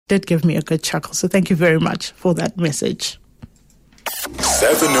did give me a good chuckle. So thank you very much for that message.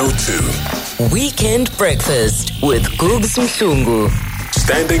 702 Weekend Breakfast with Googs Mhlungu.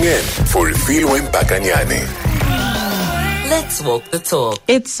 Standing in for Filwe Mpakanyane. Let's walk the talk.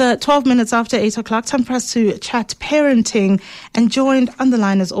 It's 12 minutes after 8 o'clock. Time for us to chat parenting, and joined on the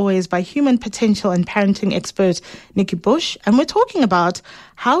line as always by human potential and parenting expert Nikki Bush. And we're talking about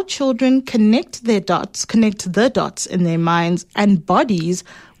how children connect the dots in their minds and bodies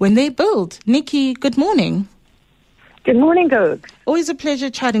when they build. Nikki, good morning. Good morning, Googs. Always a pleasure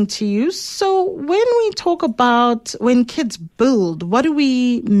chatting to you. So when we talk about when kids build, what do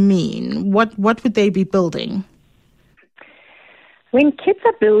we mean? What would they be building? When kids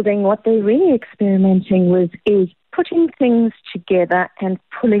are building, what they're really experimenting with is putting things together and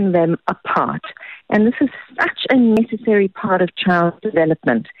pulling them apart. And this is such a necessary part of child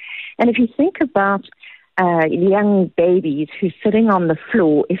development. And if you think about young babies who's sitting on the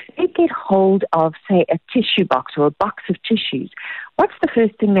floor, if they get hold of, say, a tissue box or a box of tissues, what's the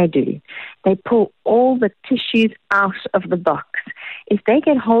first thing they do? They pull all the tissues out of the box. If they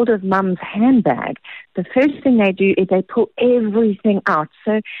get hold of mum's handbag, the first thing they do is they pull everything out.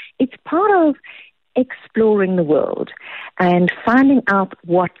 So it's part of exploring the world and finding out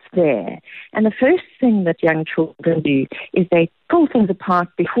what's there. And the first thing that young children do is they pull things apart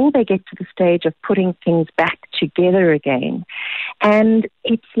before they get to the stage of putting things back together again. And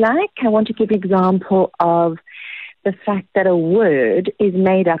it's like, I want to give an example of the fact that a word is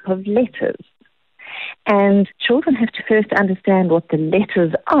made up of letters. And children have to first understand what the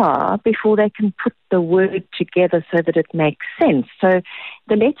letters are before they can put the word together so that it makes sense. So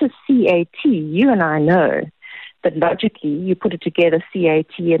the letter C-A-T, you and I know that logically you put it together,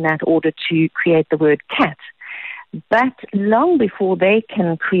 C-A-T, in that order to create the word cat. But long before they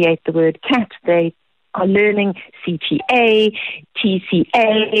can create the word cat, they are learning C-T-A,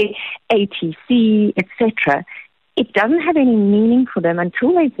 T-C-A, A-T-C, etc. It doesn't have any meaning for them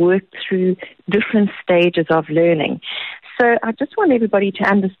until they've worked through different stages of learning. So I just want everybody to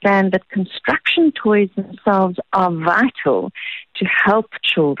understand that construction toys themselves are vital to help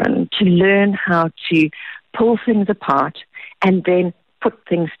children to learn how to pull things apart and then put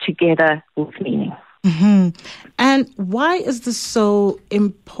things together with meaning. Mm-hmm. And why is this so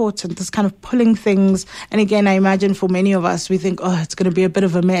important, this kind of pulling things? And again, I imagine for many of us, we think, oh, it's going to be a bit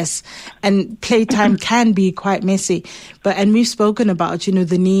of a mess. And playtime can be quite messy. And we've spoken about,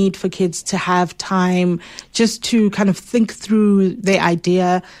 the need for kids to have time just to kind of think through their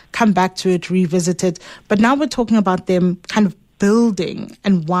idea, come back to it, revisit it. But now we're talking about them kind of building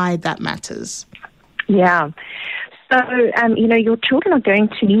and why that matters. Yeah. So, your children are going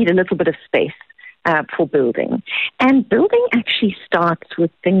to need a little bit of space for building. And building actually starts with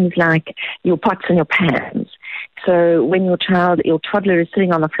things like your pots and your pans. So when your toddler is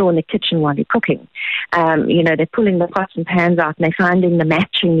sitting on the floor in the kitchen while you're cooking, they're pulling the pots and pans out and they're finding the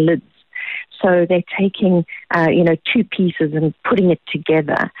matching lids. So they're taking, two pieces and putting it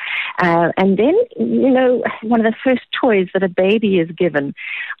together. And then, one of the first toys that a baby is given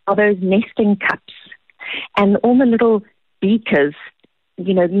are those nesting cups. And all the little beakers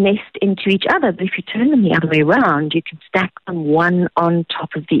nest into each other. But if you turn them the other way around, you can stack them one on top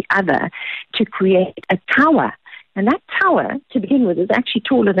of the other to create a tower. And that tower, to begin with, is actually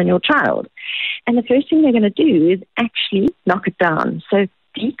taller than your child. And the first thing they're going to do is actually knock it down. So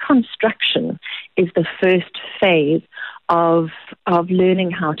deconstruction is the first phase of learning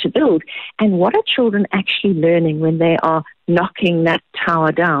how to build. And what are children actually learning when they are knocking that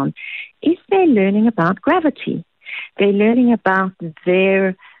tower down? Is they're learning about gravity. They're learning about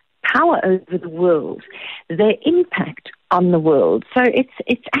their power over the world, their impact on the world. So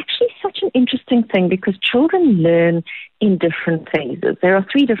it's actually such an interesting thing because children learn in different phases. There are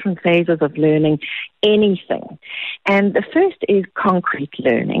 3 different phases of learning anything. And the first is concrete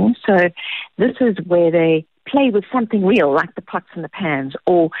learning. So this is where they play with something real, like the pots and the pans,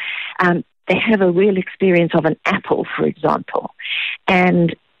 or they have a real experience of an apple, for example.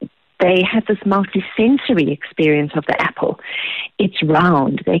 And they have this multi-sensory experience of the apple. It's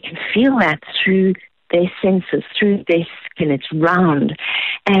round. They can feel that through their senses, through their skin. It's round.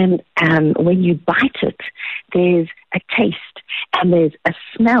 And when you bite it, there's a taste and there's a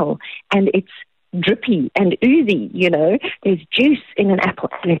smell. And it's drippy and oozy, There's juice in an apple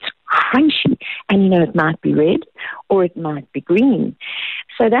and it's crunchy. And, it might be red or it might be green.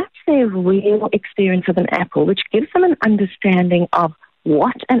 So that's their real experience of an apple, which gives them an understanding of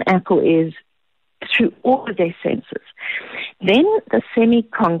what an apple is through all of their senses. Then the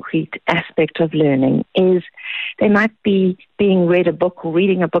semi-concrete aspect of learning is they might be being read a book or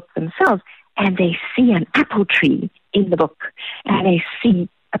reading a book themselves, and they see an apple tree in the book, and they see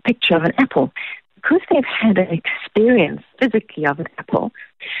a picture of an apple. Because they've had an experience physically of an apple,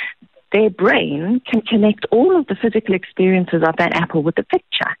 their brain can connect all of the physical experiences of that apple with the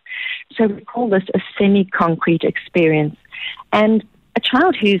picture. So we call this a semi-concrete experience. And a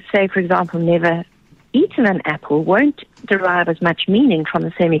child who's, say, for example, never eaten an apple won't derive as much meaning from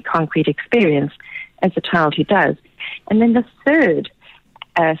the semi-concrete experience as a child who does. And then the third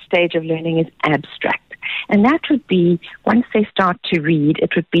stage of learning is abstract. And that would be, once they start to read,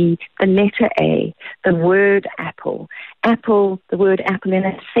 it would be the letter A, the word apple. Apple, the word apple in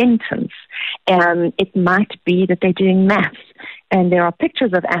a sentence. It might be that they're doing maths, and there are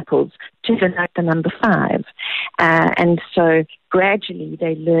pictures of apples to denote the number 5. And so gradually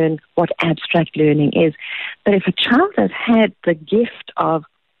they learn what abstract learning is. But if a child has had the gift of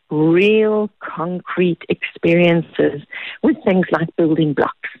real concrete experiences with things like building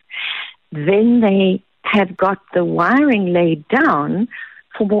blocks, then they have got the wiring laid down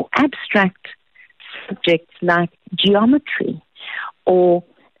for more abstract subjects like geometry, or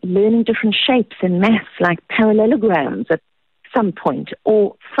learning different shapes in maths like parallelograms at some point,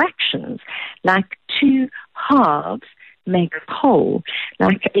 or fractions like 2 halves make a whole,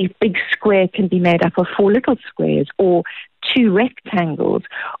 like a big square can be made up of 4 little squares, or 2 rectangles,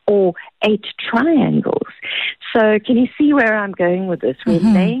 or 8 triangles. So can you see where I'm going with this? We're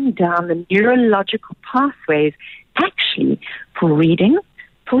laying down the neurological pathways actually for reading,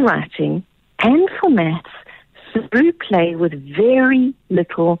 for writing, and for maths through play with very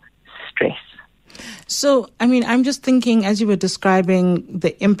little stress. So, I mean, I'm just thinking, as you were describing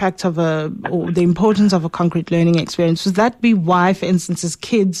the impact of or the importance of a concrete learning experience, would that be why, for instance, as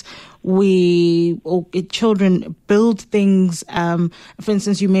kids, children build things? For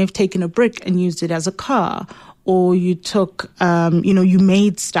instance, you may have taken a brick and used it as a car, or you took, you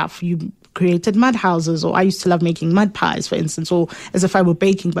made stuff, you created mud houses, or I used to love making mud pies, for instance, or as if I were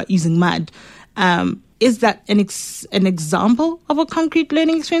baking but using mud. Is that an example of a concrete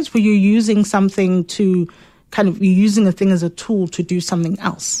learning experience where you're using something to you're using a thing as a tool to do something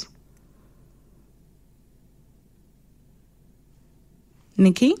else?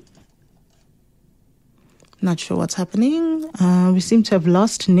 Nikki? Not sure what's happening. We seem to have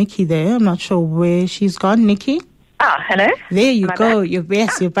lost Nikki there. I'm not sure where she's gone. Nikki? Hello? There you go. You're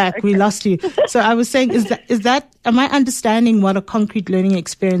back. Okay. We lost you. So I was saying, is that, am I understanding what a concrete learning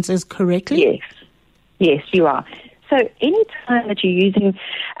experience is correctly? Yes, you are. So any time that you're using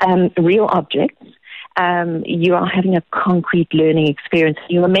real objects, you are having a concrete learning experience.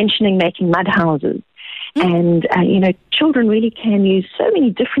 You were mentioning making mud houses. And, children really can use so many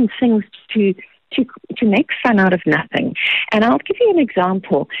different things to make fun out of nothing. And I'll give you an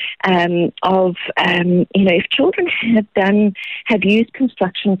example of, if children have used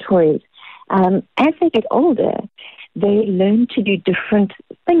construction toys, as they get older, they learn to do different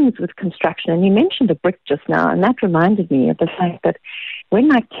things with construction. And you mentioned a brick just now, and that reminded me of the fact that when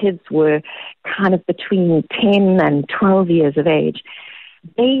my kids were kind of between 10 and 12 years of age,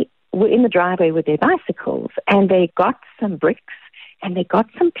 they were in the driveway with their bicycles, and they got some bricks and they got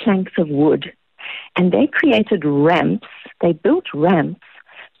some planks of wood, and they created ramps. They built ramps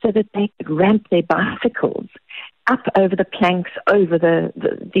so that they could ramp their bicycles up over the planks, over the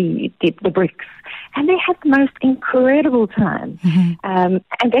bricks. And they had the most incredible time.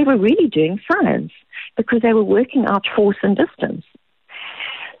 And they were really doing science because they were working out force and distance.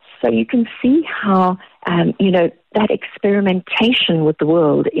 So you can see how, that experimentation with the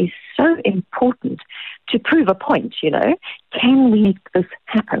world is so important to prove a point, Can we make this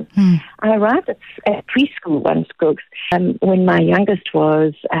happen? I arrived at preschool once, Googs, when my youngest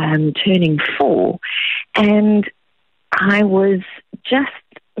was turning 4, and I was just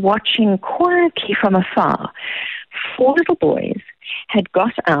watching quietly from afar. 4 little boys had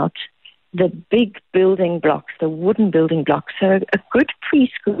got out the big building blocks, the wooden building blocks. So a good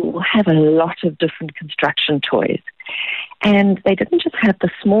preschool will have a lot of different construction toys. And they didn't just have the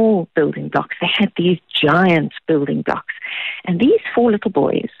small building blocks, they had these giant building blocks. And these 4 little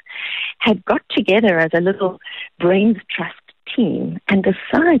boys had got together as a little brains trust team and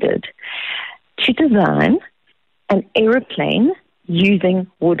decided to design an aeroplane using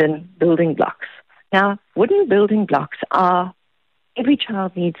wooden building blocks. Now, wooden building blocks are, every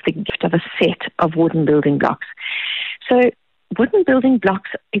child needs the gift of a set of wooden building blocks. So wooden building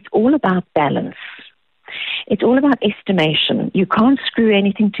blocks, it's all about balance. It's all about estimation. You can't screw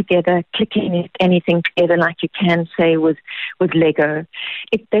anything together, click anything together like you can, say, with Lego.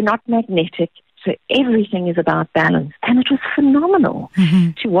 They're not magnetic. So everything is about balance. And it was phenomenal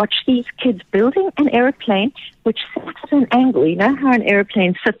to watch these kids building an airplane which sits at an angle. You know how an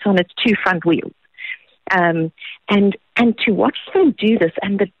airplane sits on its 2 front wheels? And to watch them do this,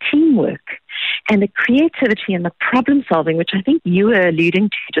 and the teamwork and the creativity and the problem solving, which I think you were alluding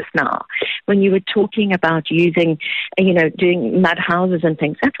to just now when you were talking about using, doing mud houses and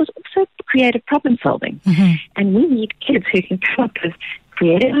things, that was also creative problem solving. Mm-hmm. And we need kids who can come up with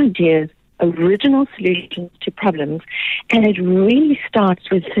creative ideas, original solutions to problems, and it really starts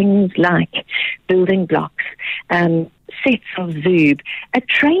with things like building blocks, sets of Zoob, a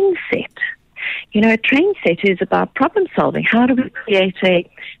train set. A train set is about problem solving. How do we create a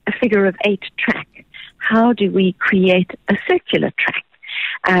figure of 8 track? How do we create a circular track?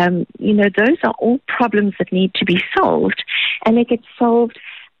 Those are all problems that need to be solved, and they get solved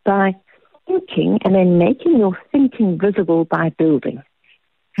by thinking and then making your thinking visible by building.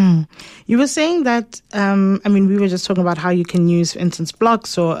 You were saying that, we were just talking about how you can use, for instance,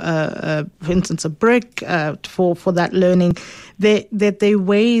 blocks or, for instance, a brick for that learning. There are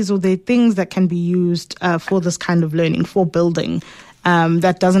ways or there are things that can be used for this kind of learning, for building,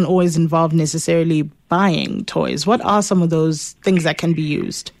 that doesn't always involve necessarily buying toys. What are some of those things that can be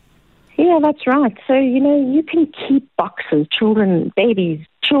used? Yeah, that's right. So, you can keep boxes. Babies,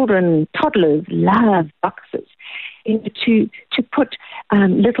 children, toddlers love boxes. To put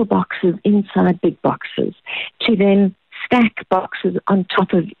little boxes inside big boxes, to then stack boxes on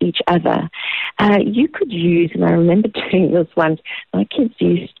top of each other. You could use, and I remember doing this once, my kids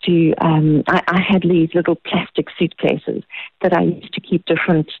used to, I had these little plastic suitcases that I used to keep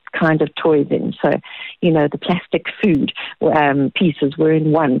different kind of toys in. So, the plastic food pieces were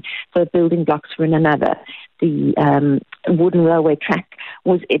in one, the building blocks were in another. The wooden railway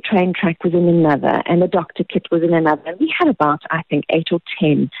train track was in another, and the doctor kit was in another. And we had about, I think, 8 or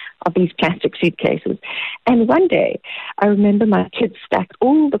 10 of these plastic suitcases. And one day, I remember my kids stacked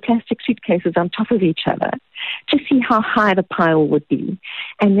all the plastic suitcases on top of each other to see how high the pile would be.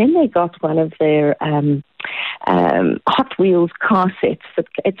 And then they got one of their Hot Wheels car sets.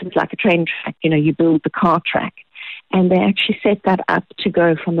 It's like a train track, you build the car track. And they actually set that up to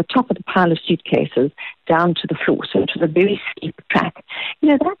go from the top of the pile of suitcases down to the floor. So it was a very steep track.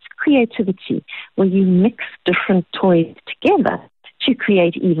 That's creativity, where you mix different toys together to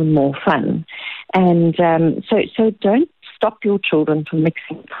create even more fun. And so don't stop your children from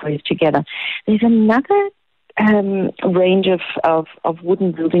mixing toys together. There's another range of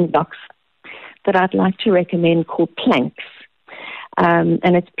wooden building blocks that I'd like to recommend called planks. And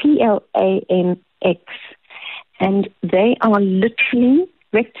it's PLANX. And they are literally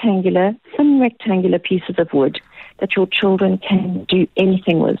thin rectangular pieces of wood that your children can do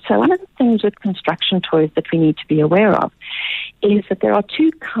anything with. So one of the things with construction toys that we need to be aware of is that there are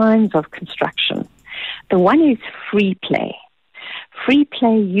 2 kinds of construction. The one is free play. Free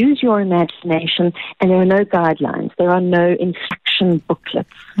play, use your imagination, and there are no guidelines. There are no instruction booklets.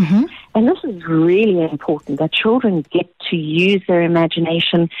 Mm-hmm. And this is really important, that children get to use their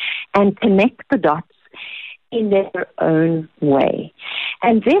imagination and connect the dots in their own way.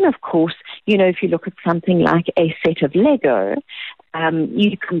 And then, of course, if you look at something like a set of Lego,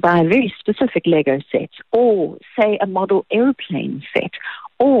 you can buy a very specific Lego set, or say a model airplane set,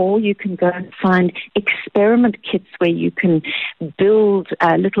 or you can go and find experiment kits where you can build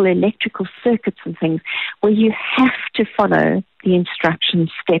little electrical circuits and things, where you have to follow the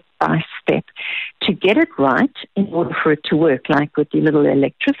instructions step by step to get it right in order for it to work, like with the little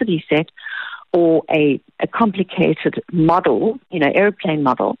electricity set, or a complicated model, airplane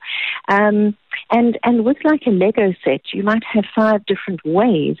model. And with like a Lego set, you might have 5 different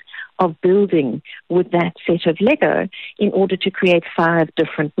ways of building with that set of Lego in order to create 5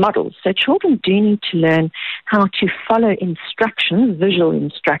 different models. So children do need to learn how to follow instructions, visual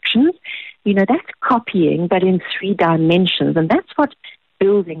instructions. That's copying, but in 3 dimensions. And that's what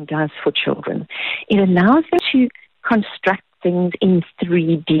building does for children. It allows them to construct things in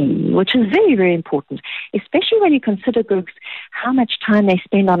 3D, which is very, very important, especially when you consider groups how much time they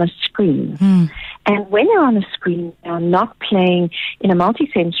spend on a screen. And when they're on a screen, they are not playing in a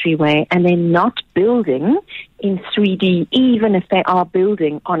multisensory way, and they're not building in 3D, even if they are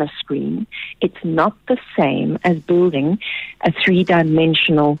building on a screen. It's not the same as building a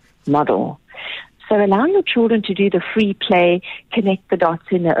 3-dimensional model. So allow your children to do the free play, connect the dots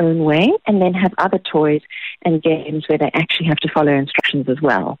in their own way, and then have other toys and games where they actually have to follow instructions as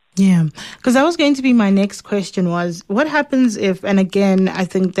well. Yeah, because that was going to be my next question was, what happens if, and again, I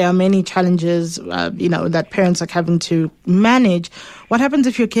think there are many challenges, that parents are having to manage. What happens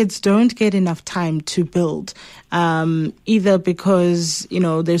if your kids don't get enough time to build? either because,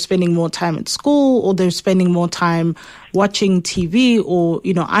 they're spending more time at school or they're spending more time watching TV, or,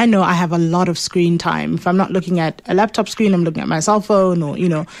 I know I have a lot of screen time. If I'm not looking at a laptop screen, I'm looking at my cell phone or,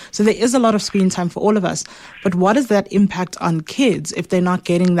 so there is a lot of screen time for all of us. But what is that impact on kids if they're not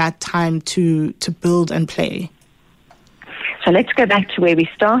getting that time to build and play? So let's go back to where we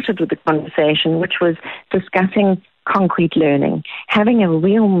started with the conversation, which was discussing concrete learning, having a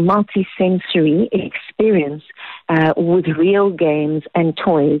real multi-sensory experience with real games and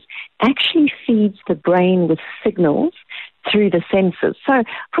toys actually feeds the brain with signals through the senses. So,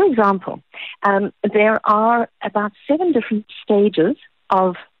 for example, there are about 7 different stages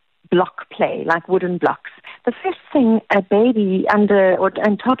of block play, like wooden blocks. The first thing a baby and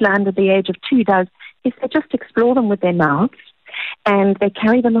toddler under the age of 2 does is they just explore them with their mouths and they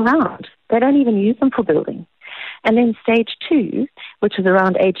carry them around. They don't even use them for building. And then stage 2, which is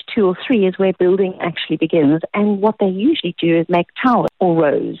around age 2 or 3, is where building actually begins. And what they usually do is make towers or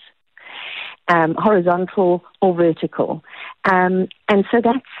rows, horizontal or vertical. And so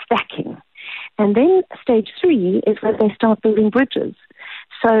that's stacking. And then stage 3 is where they start building bridges.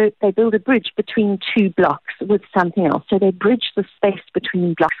 So they build a bridge between 2 blocks with something else. So they bridge the space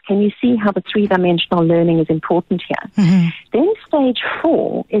between blocks. Can you see how the 3-dimensional learning is important here? Mm-hmm. Then stage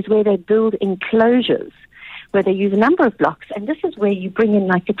 4 is where they build enclosures, where they use a number of blocks, and this is where you bring in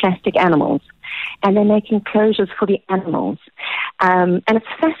like the plastic animals, and they make enclosures for the animals. And it's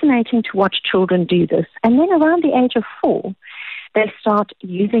fascinating to watch children do this. And then around the age of 4, they start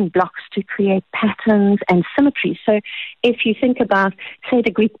using blocks to create patterns and symmetry. So if you think about, say, the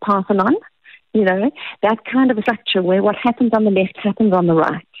Greek Parthenon, that kind of a structure where what happens on the left happens on the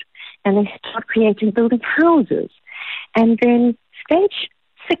right. And they start building houses. And then stage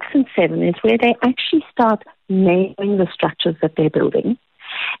 6 and 7 is where they actually start naming the structures that they're building.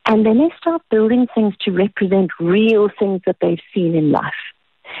 And then they start building things to represent real things that they've seen in life.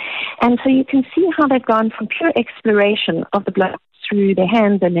 And so you can see how they've gone from pure exploration of the blocks through their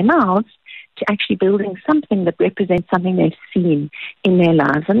hands and their mouths to actually building something that represents something they've seen in their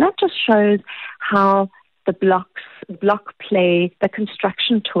lives. And that just shows how the block play, the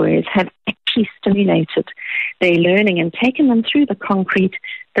construction toys have actually stimulated their learning and taken them through the concrete,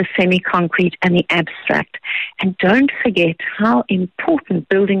 the semi-concrete, and the abstract. And don't forget how important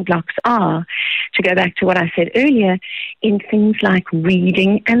building blocks are, to go back to what I said earlier, in things like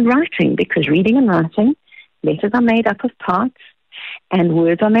reading and writing, because reading and writing, letters are made up of parts, and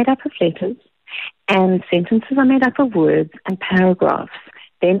words are made up of letters, and sentences are made up of words, and paragraphs,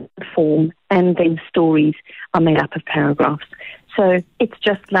 then form, and then stories are made up of paragraphs. So it's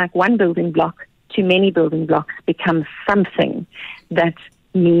just like one building block to many building blocks becomes something that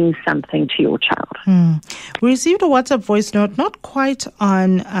means something to your child. We received a WhatsApp voice note, not quite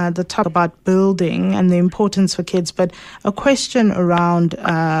on the talk about building and the importance for kids, but a question around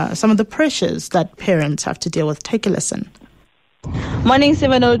some of the pressures that parents have to deal with. Take a listen. Morning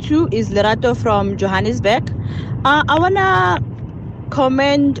 702 is Lerato from Johannesburg. I want to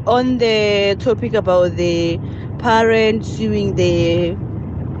comment on the topic about the parents suing the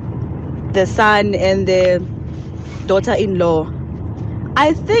son and the daughter-in-law.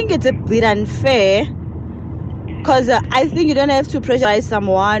 I think it's a bit unfair because I think you don't have to pressurize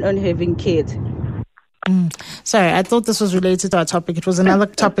someone on having kids. Sorry, I thought this was related to our topic. It was another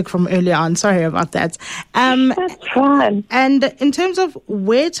topic from earlier on. Sorry about that. That's fine. And in terms of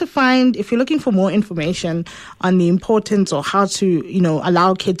where to find, if you're looking for more information on the importance or how to,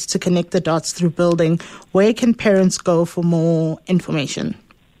 allow kids to connect the dots through building, where can parents go for more information?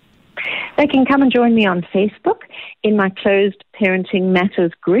 They can come and join me on Facebook in my closed Parenting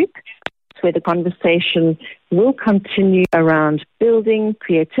Matters group, where the conversation will continue around building,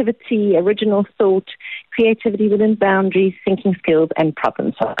 creativity, original thought, creativity within boundaries, thinking skills, and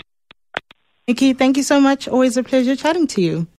problem solving. Nikki, thank you so much. Always a pleasure chatting to you.